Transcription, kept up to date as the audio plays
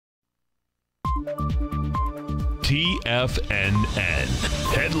TFNN.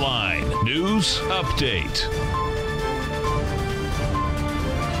 Headline News Update.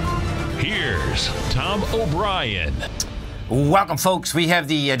 Here's Tom O'Brien. Welcome, folks. We have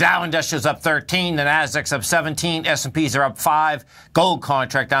the Dow Industrials up 13, the Nasdaq's up 17, S&Ps are up 5. Gold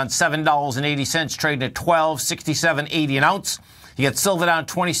contract down $7.80, trading at $12.6780 an ounce. You get silver down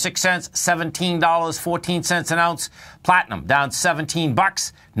 26 cents, $17.14 an ounce. Platinum down 17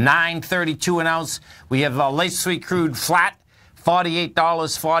 bucks, $9.32 an ounce. We have light sweet crude flat,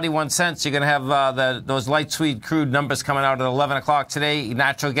 $48.41. You're going to have those light sweet crude numbers coming out at 11 o'clock today.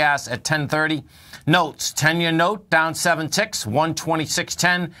 Natural gas at 10:30. Notes, 10-year note down 7 ticks,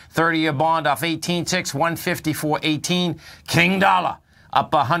 126.10. 30-year bond off 18 ticks, 154.18. King dollar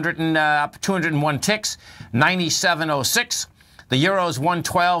up 201 ticks, 97.06. The euro is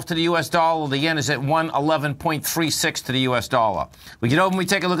 112 to the U.S. dollar. The yen is at 111.36 to the U.S. dollar. We get over and we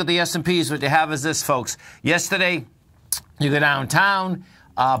take a look at the S&Ps. What you have is this, folks. Yesterday, you go downtown,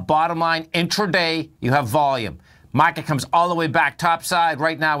 bottom line, intraday, you have volume. Market comes all the way back topside.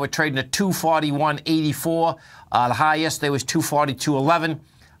 Right now, we're trading at 241.84. The high yesterday was 242.11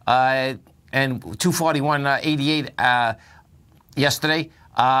 and 241.88 yesterday.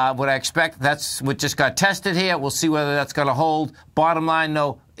 What I expect, that's what just got tested here. We'll see whether that's going to hold. Bottom line,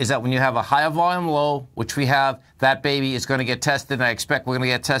 though, is that when you have a higher volume low, which we have, that baby is going to get tested, and I expect we're going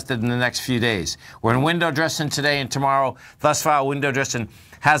to get tested in the next few days. We're in window dressing today and tomorrow. Thus far, window dressing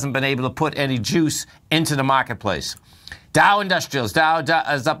hasn't been able to put any juice into the marketplace. Dow Industrials, Dow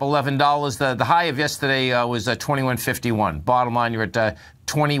is up $11. The high of yesterday was 21.51. Bottom line, you're at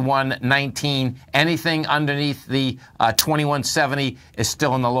 21.19. Anything underneath the 21.70 is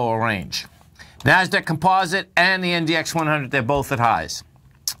still in the lower range. NASDAQ Composite and the NDX 100, they're both at highs.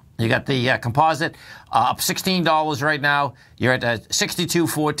 You got the composite up $16 right now. You're at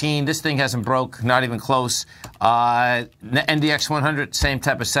 62.14. This thing hasn't broke, not even close. NDX 100, same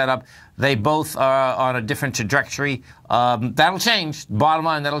type of setup. They both are on a different trajectory. That'll change. Bottom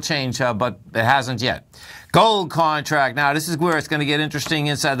line, that'll change, but it hasn't yet. Gold contract. Now, this is where it's going to get interesting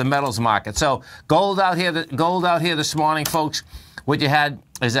inside the metals market. So, gold out here this morning, folks. What you had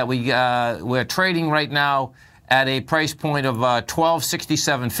is that we're trading right now at a price point of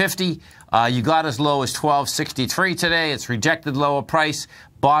 $12.6750. You got as low as $12.63 today. It's rejected lower price.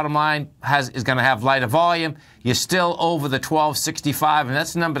 Bottom line is going to have lighter volume. You're still over the $12.65, and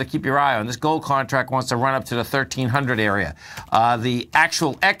that's the number to keep your eye on. This gold contract wants to run up to the 1,300 area. The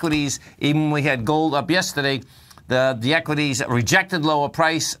actual equities, even when we had gold up yesterday, the equities rejected lower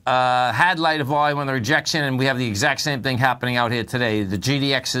price, had lighter volume on the rejection, and we have the exact same thing happening out here today. The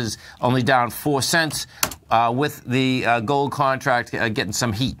GDX is only down 4 cents with the gold contract getting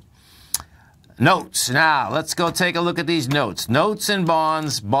some heat. Notes. Now, let's go take a look at these notes. Notes and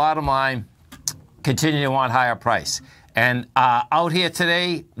bonds, bottom line, continue to want higher price. And out here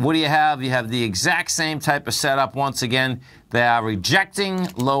today, what do you have? You have the exact same type of setup once again. They are rejecting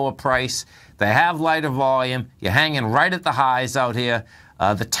lower price. They have lighter volume. You're hanging right at the highs out here.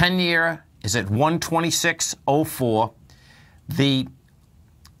 The 10-year is at 126.04. The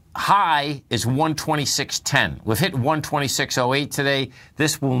high is 126.10. We've hit 126.08 today.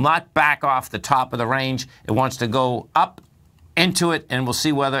 This will not back off the top of the range. It wants to go up into it, and we'll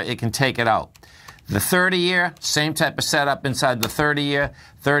see whether it can take it out. The 30-year, same type of setup inside the 30-year.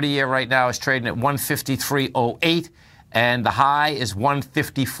 30-year right now is trading at 153.08, and the high is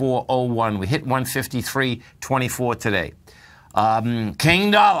 154.01. We hit 153.24 today.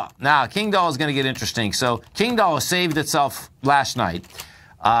 King dollar. Now, King dollar is going to get interesting. So King dollar saved itself last night.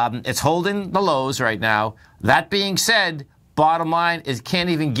 It's holding the lows right now. That being said, bottom line is can't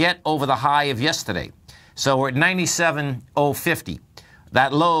even get over the high of yesterday. So we're at 97.050.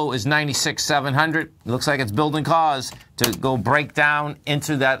 That low is 96.700. It looks like it's building cause to go break down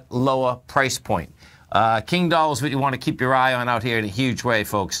into that lower price point. King dollar is what you want to keep your eye on out here in a huge way,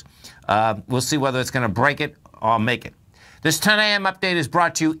 folks. We'll see whether it's going to break it or make it. This 10 a.m. update is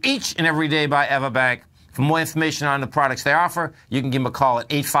brought to you each and every day by Everbank. For more information on the products they offer, you can give them a call at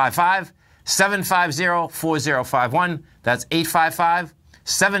 855-750-4051. That's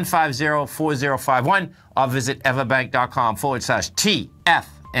 855-750-4051. Or visit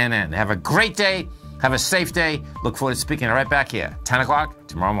everbank.com/TFNN. Have a great day. Have a safe day. Look forward to speaking right back here, 10 o'clock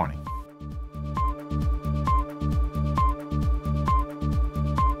tomorrow morning.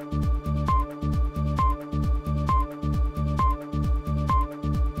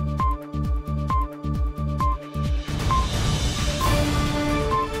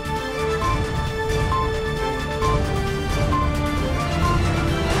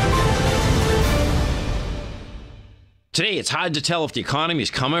 Today, it's hard to tell if the economy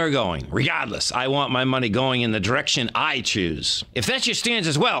is coming or going. Regardless, I want my money going in the direction I choose. If that's your stance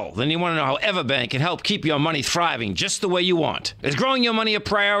as well, then you want to know how Everbank can help keep your money thriving just the way you want. Is growing your money a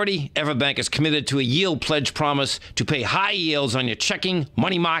priority? Everbank is committed to a yield pledge promise to pay high yields on your checking,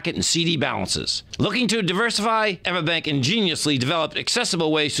 money market, and CD balances. Looking to diversify? Everbank ingeniously developed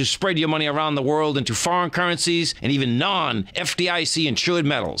accessible ways to spread your money around the world into foreign currencies and even non-FDIC insured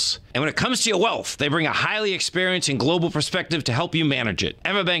metals. And when it comes to your wealth, they bring a highly experienced and global perspective to help you manage it.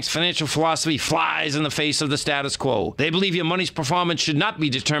 Everbank's financial philosophy flies in the face of the status quo. They believe your money's performance should not be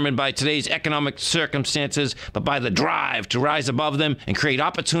determined by today's economic circumstances, but by the drive to rise above them and create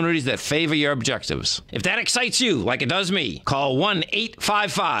opportunities that favor your objectives. If that excites you, like it does me, call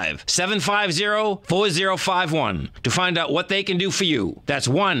 1-855-750-4051 to find out what they can do for you. That's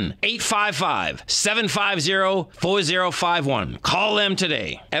 1-855-750-4051. Call them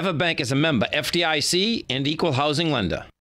today. Everbank is a member FDIC and equal housing lender.